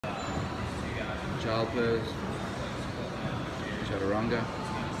Child pose. Chaturanga.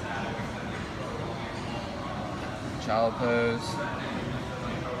 Child pose.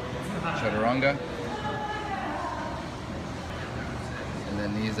 Chaturanga. And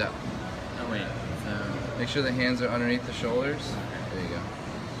then knees up. Oh wait. Make sure the hands are underneath the shoulders. There you go.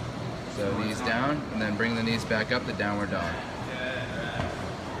 So knees down, and then bring the knees back up to downward dog.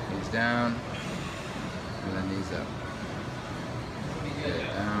 Knees down, and then knees up. Get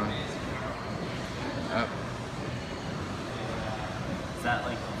it down, and up. Is that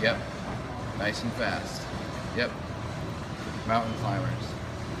like? Yep. Nice and fast. Yep. Mountain climbers.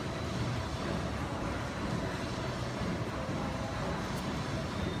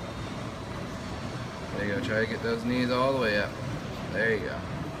 There you go. Try to get those knees all the way up. There you go.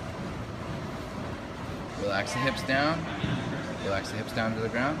 Relax the hips down. Relax the hips down to the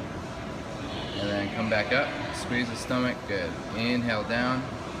ground. And then come back up. Squeeze the stomach. Good. Inhale down.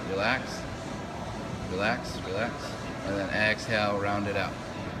 Relax. Relax. Relax. And then exhale, round it out.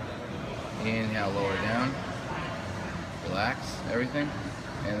 Inhale, lower down. Relax everything.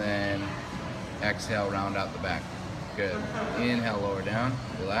 And then exhale, round out the back. Good. Inhale, lower down.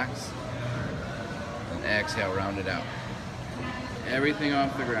 Relax. And exhale, round it out. Everything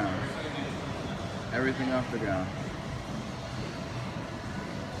off the ground. Everything off the ground.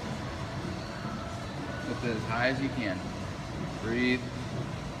 Lift it as high as you can. Breathe.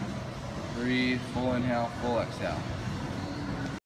 Breathe. Full inhale, full exhale.